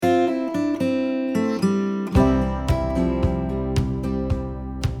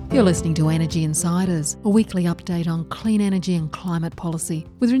You're listening to Energy Insiders, a weekly update on clean energy and climate policy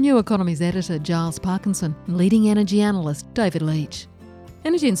with Renew Economy's editor Giles Parkinson and leading energy analyst David Leach.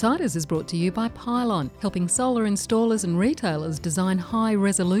 Energy Insiders is brought to you by Pylon, helping solar installers and retailers design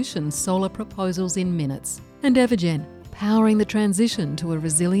high-resolution solar proposals in minutes. And Evergen, powering the transition to a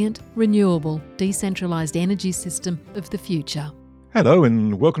resilient, renewable, decentralised energy system of the future. Hello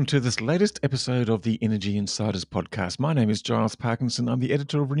and welcome to this latest episode of the Energy Insiders podcast. My name is Giles Parkinson. I'm the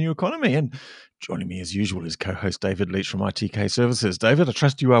editor of Renew Economy, and joining me as usual is co-host David Leach from ITK Services. David, I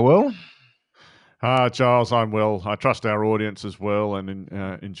trust you are well. Giles, I'm well. I trust our audience as well, and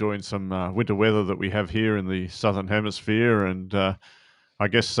enjoying some winter weather that we have here in the Southern Hemisphere. And I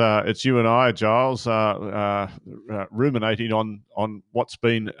guess it's you and I, Giles, ruminating on what's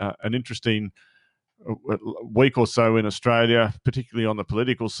been an interesting week or so in Australia, particularly on the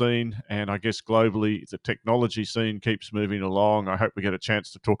political scene, and I guess globally the technology scene keeps moving along. I hope we get a chance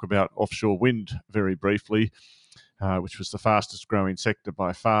to talk about offshore wind very briefly, which was the fastest growing sector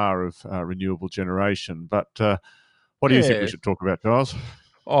by far of renewable generation. But what do you think we should talk about, Giles?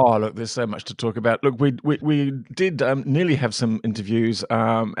 Oh, look, there's so much to talk about. Look, we did nearly have some interviews,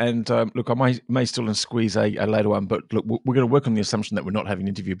 and look, I may still squeeze a later one, but look, we're going to work on the assumption that we're not having an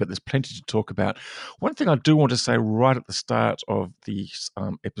interview, but there's plenty to talk about. One thing I do want to say right at the start of the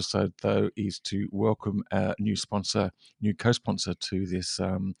episode, though, is to welcome a new co-sponsor to this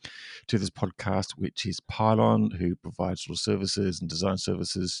podcast, which is Pylon, who provides sort of services and design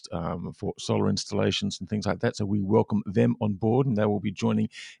services for solar installations and things like that. So we welcome them on board, and they will be joining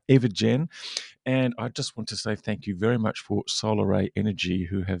Evergen. And I just want to say thank you very much for SolarAy Energy,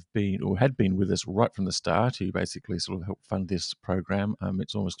 who had been with us right from the start, who basically sort of helped fund this program.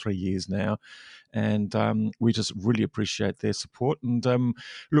 It's almost 3 years now, and we just really appreciate their support. And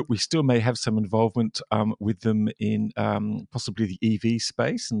look, we still may have some involvement with them in possibly the EV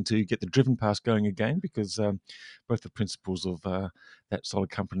space and to get the Driven Pass going again, because both the principals of that solar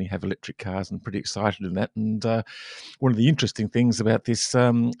company have electric cars and pretty excited in that. And one of the interesting things about this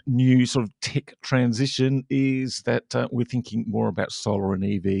new sort of tech transition is that we're thinking more about solar and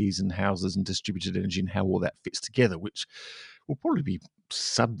EVs and houses and distributed energy and how all that fits together, which will probably be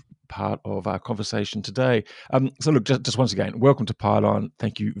sub part of our conversation today. So look, just once again, welcome to Pylon.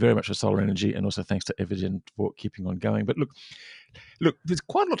 Thank you very much for solar energy, and also thanks to Evergen for keeping on going. But look, there's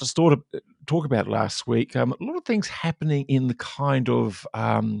quite a lot to talk about last week. A lot of things happening in the kind of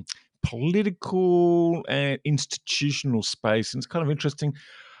political and institutional space, and it's kind of interesting.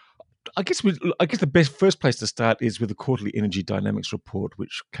 I guess the first place to start is with the quarterly energy dynamics report,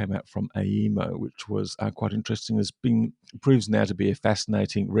 which came out from AEMO, which was quite interesting. Proves now to be a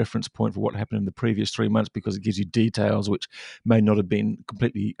fascinating reference point for what happened in the previous 3 months, because it gives you details which may not have been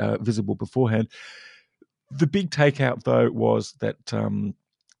completely visible beforehand. The big takeout, though, was that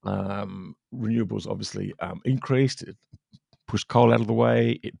renewables obviously increased. It pushed coal out of the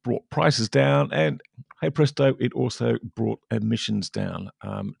way. It brought prices down, and hey presto, it also brought emissions down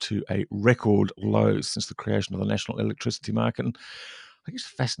to a record low since the creation of the national electricity market. And I guess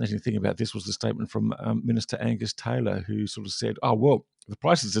the fascinating thing about this was the statement from Minister Angus Taylor, who sort of said, "Oh well, the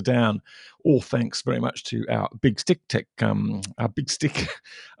prices are down, all thanks very much to our big stick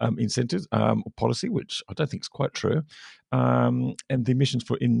incentives policy," which I don't think is quite true. And the Minister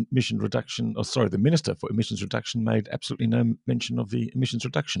for Emissions Reduction made absolutely no mention of the emissions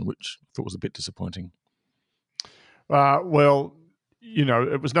reduction, which I thought was a bit disappointing. Well, you know,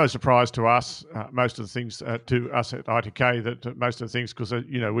 it was no surprise to us, most of the things, to us at ITK, that most of the things, because,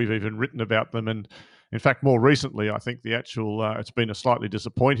 we've even written about them. And in fact, more recently, I think the actual, it's been a slightly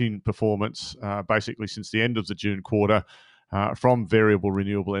disappointing performance, basically since the end of the June quarter, from variable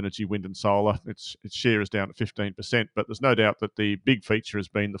renewable energy, wind and solar. Its share is down at 15%, but there's no doubt that the big feature has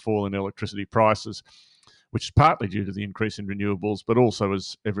been the fall in electricity prices, which is partly due to the increase in renewables, but also,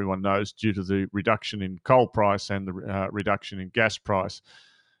 as everyone knows, due to the reduction in coal price and the reduction in gas price.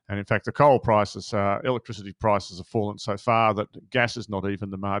 And in fact, the coal prices, electricity prices have fallen so far that gas is not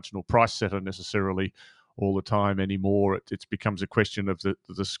even the marginal price setter necessarily all the time anymore. It becomes a question of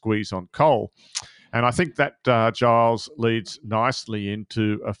the squeeze on coal. And I think that, Giles, leads nicely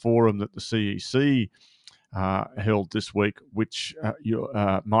into a forum that the CEC held this week, which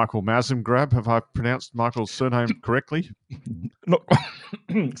Michael Mazengrab, have I pronounced Michael's surname correctly? Not,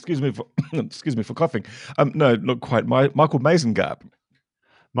 excuse me for coughing. No, not quite. Michael Mazengrab.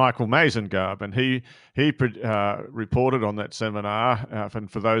 Michael Mazengarb, and he reported on that seminar.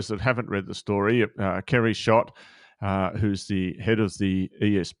 And for those that haven't read the story, Kerry Schott, who's the head of the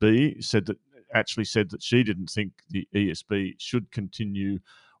ESB, said that she didn't think the ESB should continue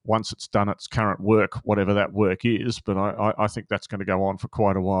once it's done its current work, whatever that work is. But I think that's going to go on for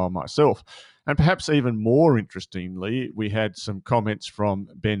quite a while myself. And perhaps even more interestingly, we had some comments from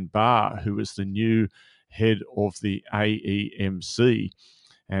Ben Barr, who is the new head of the AEMC.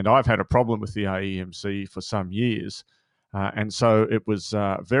 And I've had a problem with the AEMC for some years. And so it was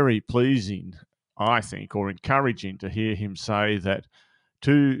very pleasing, I think, or encouraging to hear him say that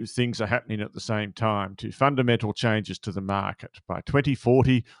two things are happening at the same time, two fundamental changes to the market. By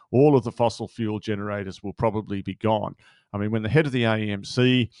 2040, all of the fossil fuel generators will probably be gone. I mean, when the head of the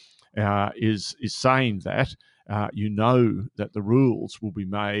AEMC is saying that, you know that the rules will be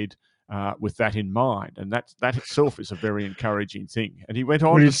made with that in mind, and that itself is a very encouraging thing. And he went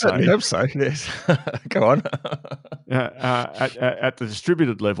on to say, "I hope so." Yes, go on. At the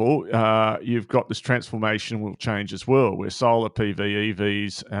distributed level, you've got this transformational change as well, where solar PV,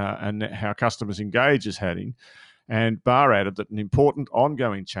 EVs, and how customers engage is heading. And Barr added that an important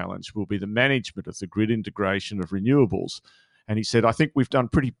ongoing challenge will be the management of the grid integration of renewables. And he said, I think we've done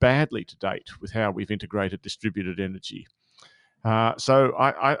pretty badly to date with how we've integrated distributed energy. So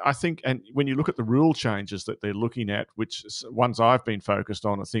I think, and when you look at the rule changes that they're looking at, which ones I've been focused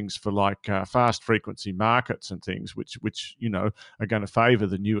on are things for like fast frequency markets and things, which are going to favour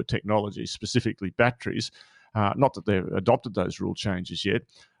the newer technologies, specifically batteries. Not that they've adopted those rule changes yet.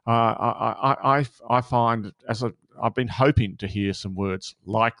 I find, I've been hoping to hear some words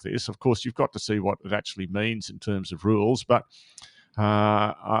like this. Of course, you've got to see what it actually means in terms of rules, but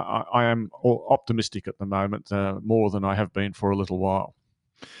I am optimistic at the moment, more than I have been for a little while.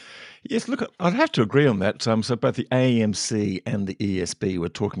 Yes, look, I'd have to agree on that. So both the AEMC and the ESB were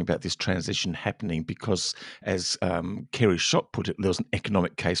talking about this transition happening because, as Kerry Schott put it, there was an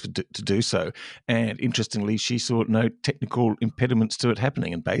economic case to do so. And interestingly, she saw no technical impediments to it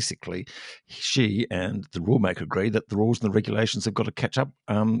happening. And basically, she and the rulemaker agreed that the rules and the regulations have got to catch up.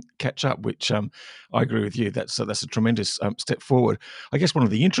 Which I agree with you. That's a tremendous step forward. I guess one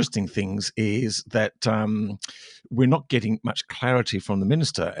of the interesting things is that we're not getting much clarity from the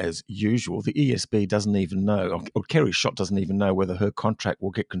minister as usual. The ESB doesn't even know, or Kerry Schott doesn't even know whether her contract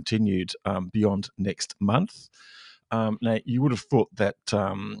will get continued beyond next month. Now, you would have thought that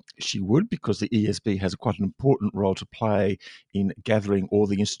she would, because the ESB has quite an important role to play in gathering all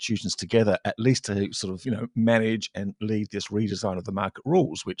the institutions together, at least to sort of, manage and lead this redesign of the market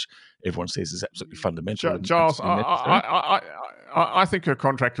rules, which everyone says is absolutely fundamental. Giles, I think her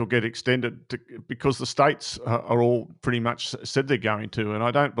contract will get extended because the states are all pretty much said they're going to, and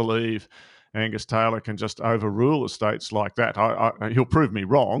I don't believe Angus Taylor can just overrule the states like that. He'll prove me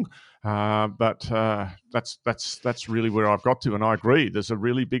wrong. But that's really where I've got to, and I agree. There's a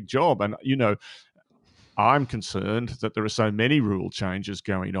really big job, and I'm concerned that there are so many rule changes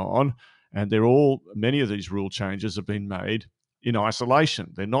going on, and many of these rule changes have been made in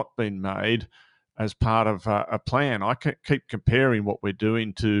isolation. They're not being made as part of a plan. I keep comparing what we're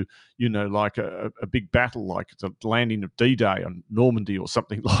doing to, like a big battle, like the landing of D-Day on Normandy or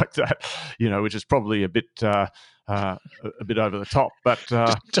something like that, which is probably a bit over the top, but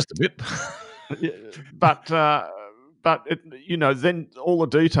just a bit. But then all the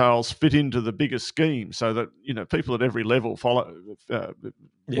details fit into the bigger scheme, so that people at every level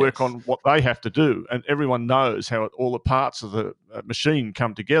work on what they have to do, and everyone knows how all the parts of the machine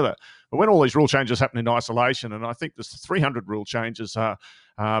come together. But when all these rule changes happen in isolation, and I think there's 300 rule changes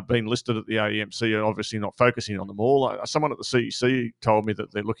being listed at the AEMC, are obviously not focusing on them all. Someone at the CEC told me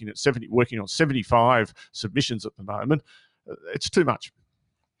that they're working on 75 submissions at the moment. It's too much.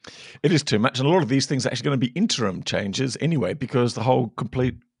 It is too much, and a lot of these things are actually going to be interim changes anyway, because the whole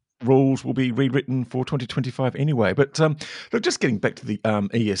complete rules will be rewritten for 2025 anyway. But look, just getting back to the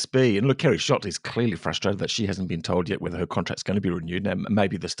ESB, and look, Kerry Schott is clearly frustrated that she hasn't been told yet whether her contract's going to be renewed. Now,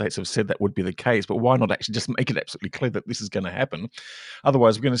 maybe the states have said that would be the case, but why not actually just make it absolutely clear that this is going to happen?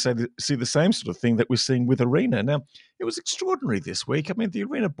 Otherwise, we're going to see the same sort of thing that we're seeing with ARENA. Now, it was extraordinary this week. I mean, the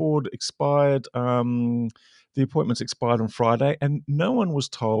ARENA board expired. The appointments expired on Friday, and no one was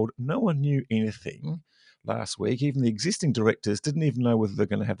told, no one knew anything last week. Even the existing directors didn't even know whether they're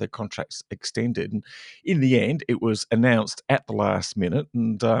going to have their contracts extended. And in the end, it was announced at the last minute.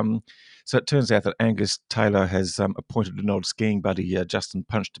 And so it turns out that Angus Taylor has appointed an old skiing buddy, Justin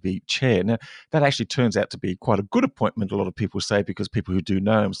Punch, to be chair. Now, that actually turns out to be quite a good appointment, a lot of people say, because people who do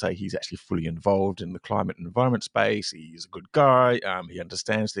know him say he's actually fully involved in the climate and environment space. He's a good guy. He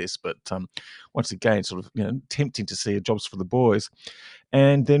understands this. But once again, sort of tempting to see jobs for the boys.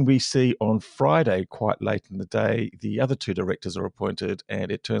 And then we see on Friday, quite late in the day, the other two directors are appointed,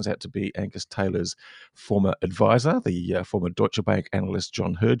 and it turns out to be Angus Taylor's former advisor, the former Deutsche Bank analyst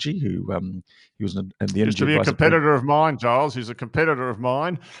John Hergie, who he was the energy used to be a advisor. competitor of mine, Giles. He's a competitor of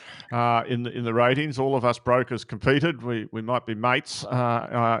mine in the ratings. All of us brokers competed. We might be mates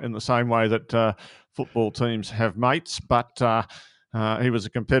in the same way that football teams have mates, but he was a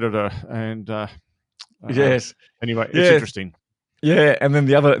competitor, and yes. Anyway, it's interesting. Yeah, and then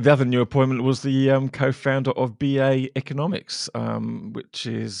the other new appointment was the co-founder of BA Economics, which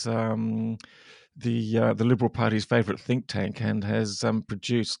is the Liberal Party's favourite think tank, and has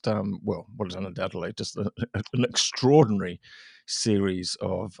produced what is undoubtedly just an extraordinary series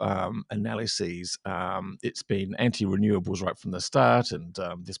of analyses. It's been anti-renewables right from the start, and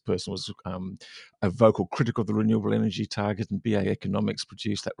this person was a vocal critic of the renewable energy target, and BA Economics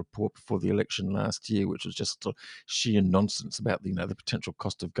produced that report before the election last year, which was just sheer nonsense about the potential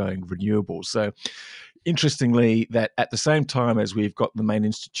cost of going renewables. So interestingly, that at the same time as we've got the main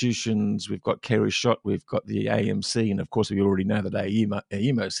institutions, we've got Kerry Schott, we've got the AMC, and of course we already know that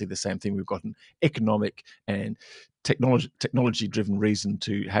AEMO see the same thing. We've got an economic and technology-driven reason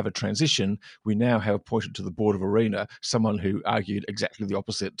to have a transition. We now have appointed to the board of ARENA someone who argued exactly the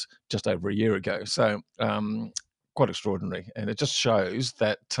opposite just over a year ago. So quite extraordinary. And it just shows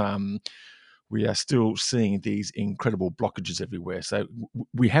that we are still seeing these incredible blockages everywhere. So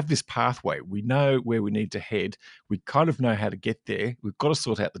we have this pathway. We know where we need to head. We kind of know how to get there. We've got to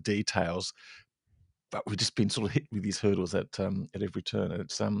sort out the details, but we've just been sort of hit with these hurdles at every turn. And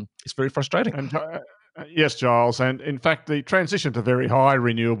it's very frustrating. And yes, Giles. And in fact, the transition to very high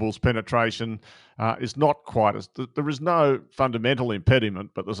renewables penetration is not quite as... There is no fundamental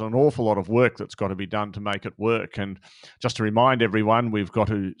impediment, but there's an awful lot of work that's got to be done to make it work. And just to remind everyone, we've got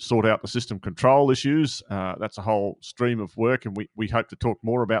to sort out the system control issues. That's a whole stream of work, and we hope to talk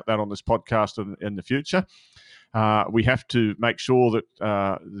more about that on this podcast in the future. We have to make sure that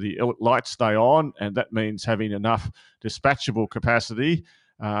the lights stay on, and that means having enough dispatchable capacity,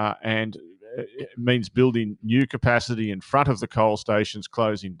 and it means building new capacity in front of the coal stations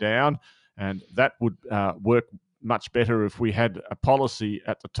closing down, and that would work much better if we had a policy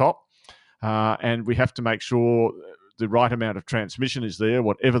at the top. And we have to make sure the right amount of transmission is there,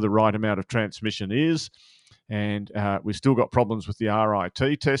 whatever the right amount of transmission is. And we've still got problems with the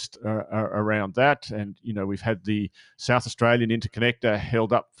RIT test around that. And, we've had the South Australian interconnector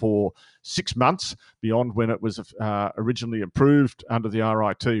held up for 6 months beyond when it was originally approved under the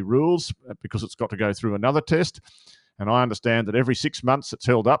RIT rules, because it's got to go through another test. And I understand that every 6 months it's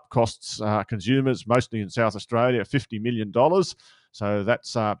held up costs consumers, mostly in South Australia, $50 million. So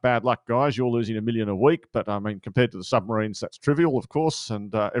that's bad luck, guys. You're losing $1 million a week, but I mean, compared to the submarines, that's trivial, of course,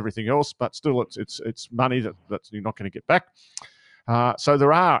 and everything else. But still, it's money that you're not going to get back. So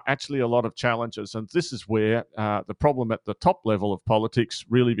there are actually a lot of challenges, and this is where the problem at the top level of politics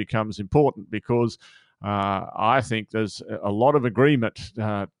really becomes important, because I think there's a lot of agreement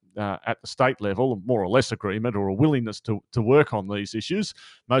at the state level, more or less agreement, or a willingness to work on these issues.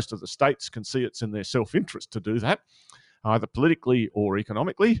 Most of the states can see it's in their self-interest to do that, either politically or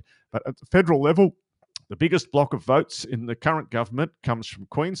economically. But at the federal level, the biggest block of votes in the current government comes from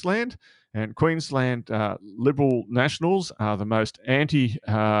Queensland, and Queensland Liberal Nationals are the most anti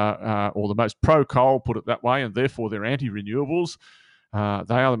or the most pro-coal, put it that way, and therefore they're anti-renewables. They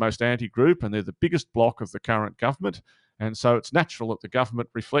are the most anti-group, and they're the biggest block of the current government. And so it's natural that the government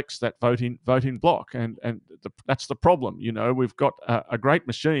reflects that voting block, and that's the problem. We've got a great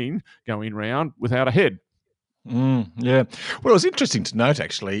machine going around without a head. Yeah. Well, it was interesting to note,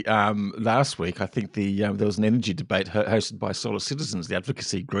 actually, last week, I think there was an energy debate hosted by Solar Citizens, the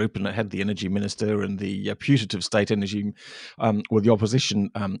advocacy group, and it had the energy minister and the putative state energy, or the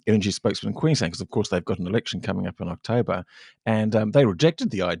opposition energy spokesman in Queensland, because, of course, they've got an election coming up in October, and they rejected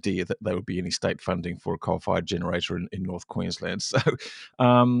the idea that there would be any state funding for a coal-fired generator in North Queensland. So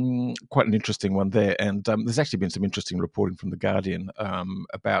quite an interesting one there. And there's actually been some interesting reporting from The Guardian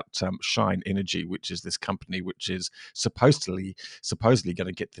about Shine Energy, which is this company which is supposedly going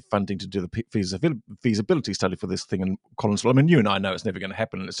to get the funding to do the feasibility study for this thing in Collinsville. I mean, you and I know it's never going to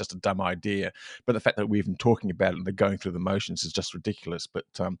happen, and it's just a dumb idea. But the fact that we're even talking about it and they're going through the motions is just ridiculous. But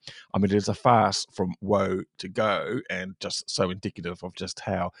I mean, it is a farce from woe to go, and just so indicative of just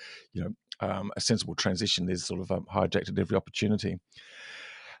how a sensible transition is sort of hijacked at every opportunity.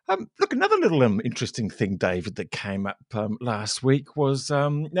 Look, another little interesting thing, David, that came up last week was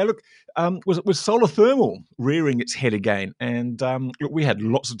was solar thermal rearing its head again. And look, we had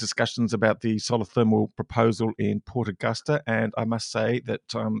lots of discussions about the solar thermal proposal in Port Augusta, and I must say that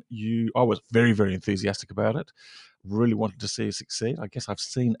I was very, very enthusiastic about it. really wanted to see it succeed. I guess I've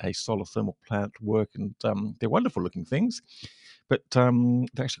seen a solar thermal plant work, and they're wonderful looking things. But they're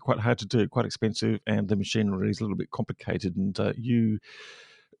actually quite hard to do, quite expensive, and the machinery is a little bit complicated. And you,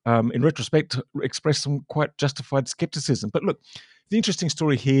 in retrospect, expressed some quite justified skepticism. But look, the interesting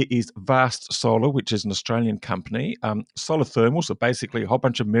story here is Vast Solar, which is an Australian company. Solar thermal, so basically a whole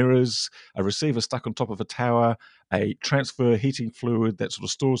bunch of mirrors, a receiver stuck on top of a tower, a transfer heating fluid that sort of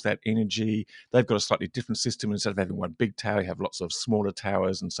stores that energy. They've got a slightly different system. Instead of having one big tower, you have lots of smaller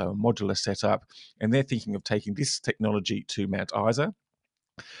towers, and so a modular setup. And they're thinking of taking this technology to Mount Isa.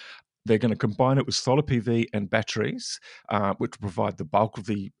 They're going to combine it with solar PV and batteries, which will provide the bulk of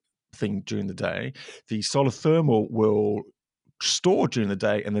the thing during the day. The solar thermal will store during the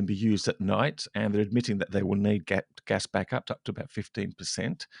day and then be used at night, and they're admitting that they will need gas backup up to about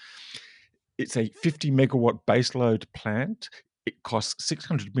 15%. It's a 50 megawatt baseload plant. It costs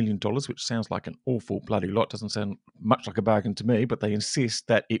 $600 million, which sounds like an awful bloody lot. Doesn't sound much like a bargain to me, but they insist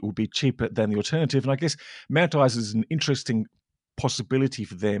that it will be cheaper than the alternative. And I guess Mount Isa is an interesting possibility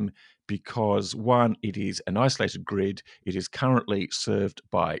for them because, one, it is an isolated grid. It is currently served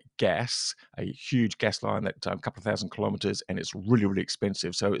by gas, a huge gas line that a couple of thousand kilometres, and it's really, really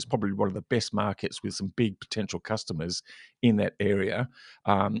expensive. So it's probably one of the best markets with some big potential customers in that area,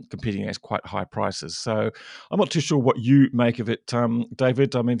 competing at quite high prices. So I'm not too sure what you make of it,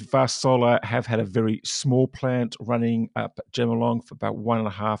 David. I mean, Vast Solar have had a very small plant running up at Gemelong for about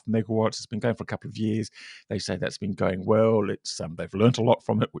 1.5 megawatts. It's been going for a couple of years. They say that's been going well. It's they've learnt a lot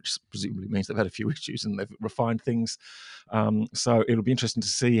from it, which presumably means they've had a few issues and they've refined things. So it'll be interesting to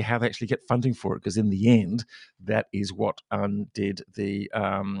see how they actually get funding for it, because in the end, that is what undid the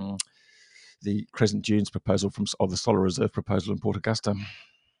Crescent Dunes proposal or the Solar Reserve proposal in Port Augusta.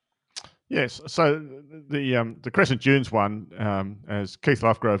 Yes, so the Crescent Dunes one, as Keith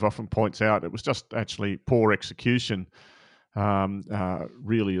Lovegrove often points out, it was just actually poor execution,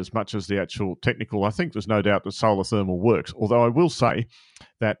 really, as much as the actual technical. I think there's no doubt that solar thermal works, although I will say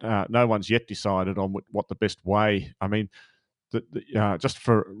that no one's yet decided on what the best way. I mean, just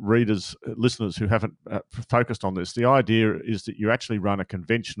for listeners who haven't focused on this, the idea is that you actually run a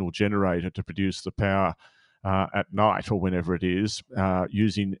conventional generator to produce the power at night or whenever it is,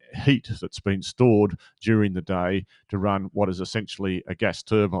 using heat that's been stored during the day to run what is essentially a gas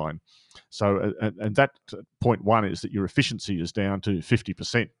turbine. So, and that point one is that your efficiency is down to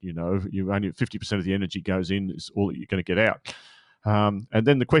 50%. You only 50% of the energy goes in is all that you're going to get out. And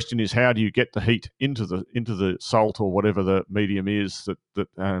then the question is, how do you get the heat into the salt or whatever the medium is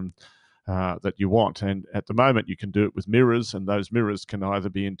that you want? And at the moment, you can do it with mirrors, and those mirrors can either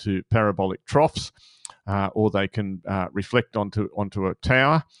be into parabolic troughs, or they can reflect onto a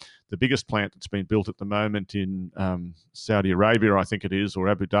tower. The biggest plant that's been built at the moment in Saudi Arabia, I think it is, or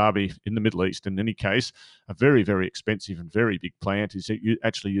Abu Dhabi in the Middle East, in any case, a very, very expensive and very big plant, is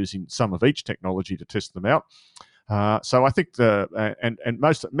actually using some of each technology to test them out. So I think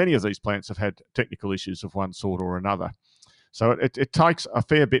many of these plants have had technical issues of one sort or another. So it takes a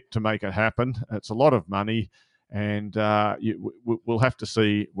fair bit to make it happen. It's a lot of money, and we'll have to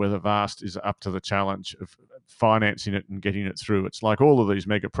see whether Vast is up to the challenge of financing it and getting it through. It's like all of these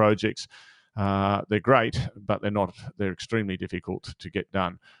mega projects. They're great, but they're extremely difficult to get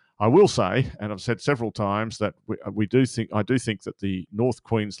done. I will say, and I've said several times, that I do think that the North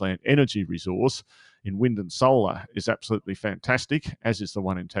Queensland energy resource in wind and solar is absolutely fantastic, as is the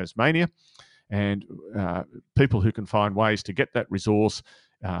one in Tasmania. And people who can find ways to get that resource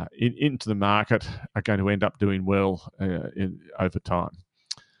into the market are going to end up doing well over time.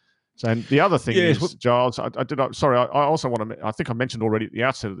 So, and the other thing is, Giles, I also want to. I think I mentioned already at the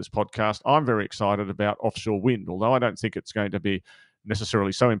outset of this podcast, I'm very excited about offshore wind. Although I don't think it's going to be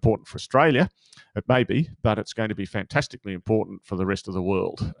necessarily so important for Australia, it may be, but it's going to be fantastically important for the rest of the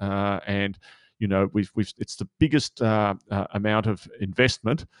world. And it's the biggest amount of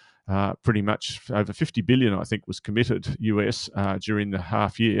investment. Pretty much over 50 billion, I think, was committed US during the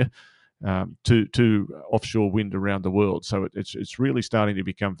half year to offshore wind around the world. So it's really starting to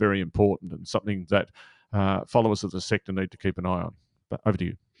become very important, and something that followers of the sector need to keep an eye on. But over to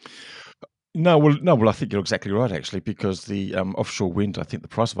you. No, I think you're exactly right, actually, because the offshore wind, I think the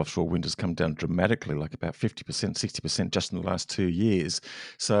price of offshore wind has come down dramatically, like about 50%, 60% just in the last 2 years.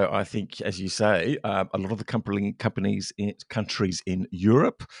 So I think, as you say, a lot of the countries in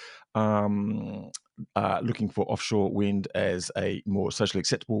Europe, looking for offshore wind as a more socially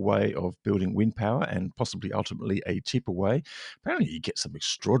acceptable way of building wind power and possibly ultimately a cheaper way. Apparently, you get some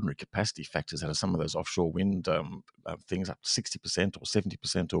extraordinary capacity factors out of some of those offshore wind things, up to 60% or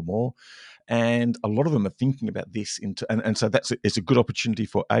 70% or more. And a lot of them are thinking about this, and so it's a good opportunity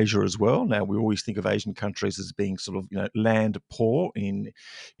for Asia as well. Now, we always think of Asian countries as being sort of land poor in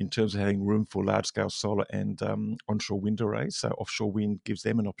terms of having room for large scale solar and onshore wind arrays. So offshore wind gives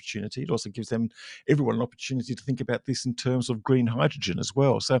them an opportunity. It also gives everyone an opportunity to think about this in terms of green hydrogen as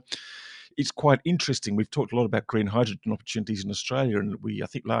well. So it's quite interesting. We've talked a lot about green hydrogen opportunities in Australia, and I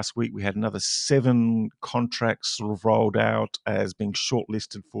think last week we had another 7 contracts sort of rolled out as being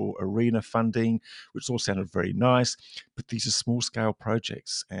shortlisted for ARENA funding, which all sounded very nice. But these are small-scale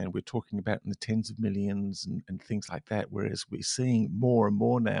projects, and we're talking about in the tens of millions and things like that, whereas we're seeing more and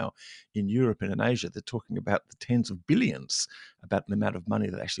more now in Europe and in Asia, they're talking about the tens of billions, about the amount of money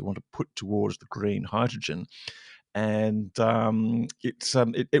they actually want to put towards the green hydrogen. And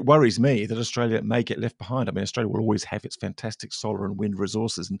it worries me that Australia may get left behind. I mean, Australia will always have its fantastic solar and wind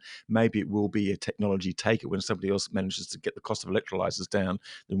resources, and maybe it will be a technology taker when somebody else manages to get the cost of electrolyzers down.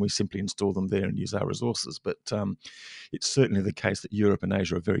 Then we simply install them there and use our resources. But it's certainly the case that Europe and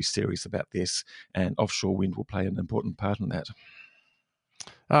Asia are very serious about this, and offshore wind will play an important part in that.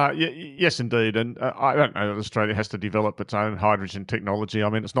 Yes, indeed. And I don't know that Australia has to develop its own hydrogen technology. I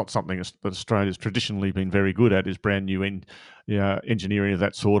mean, it's not something that Australia's traditionally been very good at, is brand new engineering of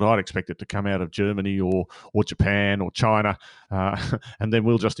that sort. I'd expect it to come out of Germany or Japan or China, and then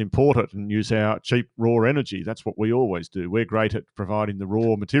we'll just import it and use our cheap raw energy. That's what we always do. We're great at providing the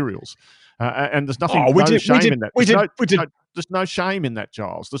raw materials. And there's nothing, shame in that. There's no shame in that,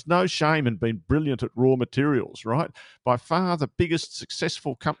 Giles. There's no shame in being brilliant at raw materials, right? By far the biggest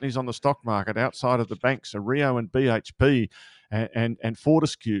successful companies on the stock market outside of the banks are Rio and BHP and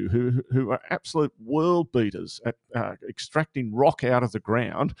Fortescue, who are absolute world beaters at extracting rock out of the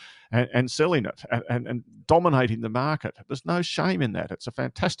ground and selling it and dominating the market. There's no shame in that. It's a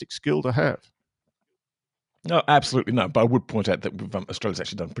fantastic skill to have. No, absolutely no. But I would point out that Australia's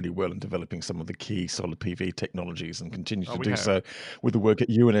actually done pretty well in developing some of the key solar PV technologies and continues to do so with the work at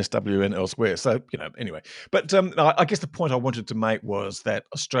UNSW and elsewhere. So, anyway. But I guess the point I wanted to make was that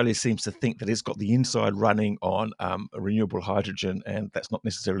Australia seems to think that it's got the inside running on renewable hydrogen, and that's not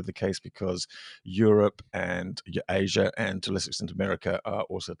necessarily the case because Europe and Asia and to a lesser extent America are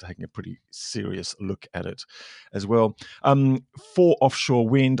also taking a pretty serious look at it as well. For offshore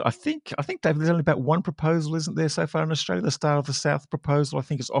wind, I think, David, there's only about one proposal, isn't there, so far in Australia? The Star of the South proposal, I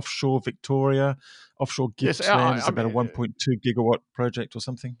think, is offshore Victoria, offshore Gippsland. It's about a 1.2 gigawatt project or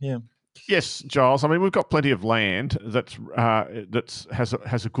something. Yeah. Yes, Giles. I mean, we've got plenty of land that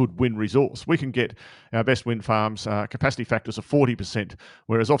has a good wind resource. We can get our best wind farms capacity factors of 40%,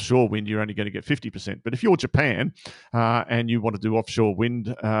 whereas offshore wind you're only going to get 50%. But if you're Japan and you want to do offshore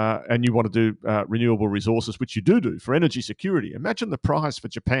wind and you want to do renewable resources, which you do for energy security, imagine the prize for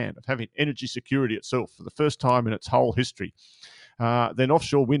Japan of having energy security itself for the first time in its whole history. Then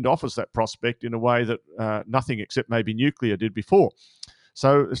offshore wind offers that prospect in a way that nothing except maybe nuclear did before.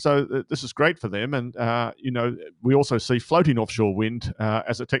 So this is great for them, and we also see floating offshore wind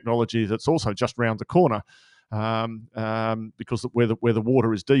as a technology that's also just round the corner, because where the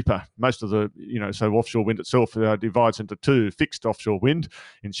water is deeper, most of the so offshore wind itself divides into two: fixed offshore wind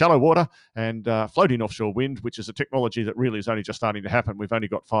in shallow water, and floating offshore wind, which is a technology that really is only just starting to happen. We've only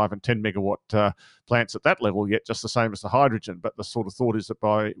got 5 and 10 megawatt plants at that level yet, just the same as the hydrogen. But the sort of thought is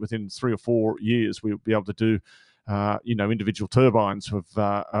that within 3 or 4 years we'll be able to do individual turbines of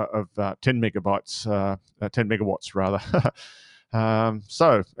 10 megawatts rather.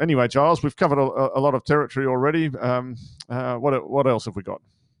 So anyway, Giles, we've covered a lot of territory already. What else have we got?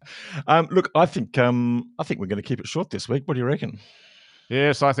 Look, I think we're going to keep it short this week. What do you reckon?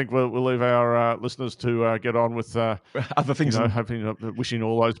 Yes, I think we'll leave our listeners to get on with other things. Wishing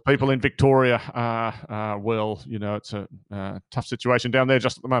all those people in Victoria well. It's a tough situation down there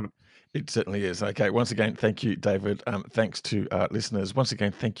just at the moment. It certainly is. Okay, once again, thank you, David. Thanks to our listeners. Once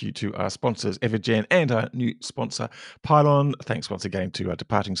again, thank you to our sponsors, Evergen, and our new sponsor, Pylon. Thanks once again to our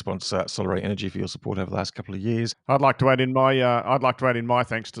departing sponsor, Solaray Energy, for your support over the last couple of years. I'd like to add in my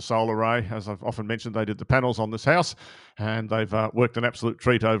thanks to Solaray. As I've often mentioned, they did the panels on this house, and they've worked an absolute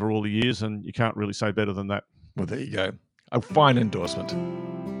treat over all the years, and you can't really say better than that. Well, there you go. A fine endorsement.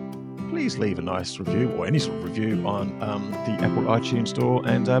 Please leave a nice review or any sort of review on the Apple iTunes store,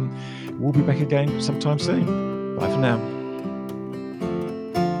 and we'll be back again sometime soon. Bye for now.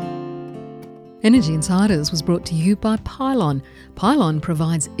 Energy Insiders was brought to you by Pylon. Pylon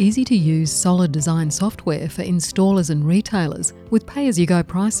provides easy-to-use solar design software for installers and retailers with pay-as-you-go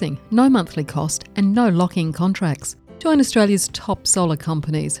pricing, no monthly cost and no lock-in contracts. Join Australia's top solar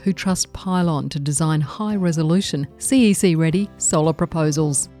companies who trust Pylon to design high-resolution, CEC-ready solar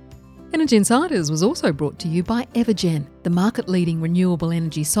proposals. Energy Insiders was also brought to you by Evergen, the market-leading renewable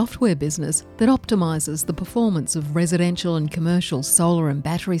energy software business that optimises the performance of residential and commercial solar and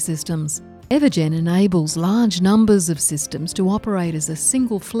battery systems. Evergen enables large numbers of systems to operate as a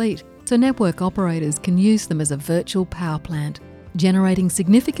single fleet, so network operators can use them as a virtual power plant, generating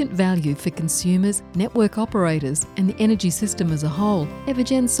significant value for consumers, network operators and the energy system as a whole.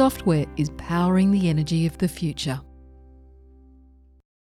 Evergen software is powering the energy of the future.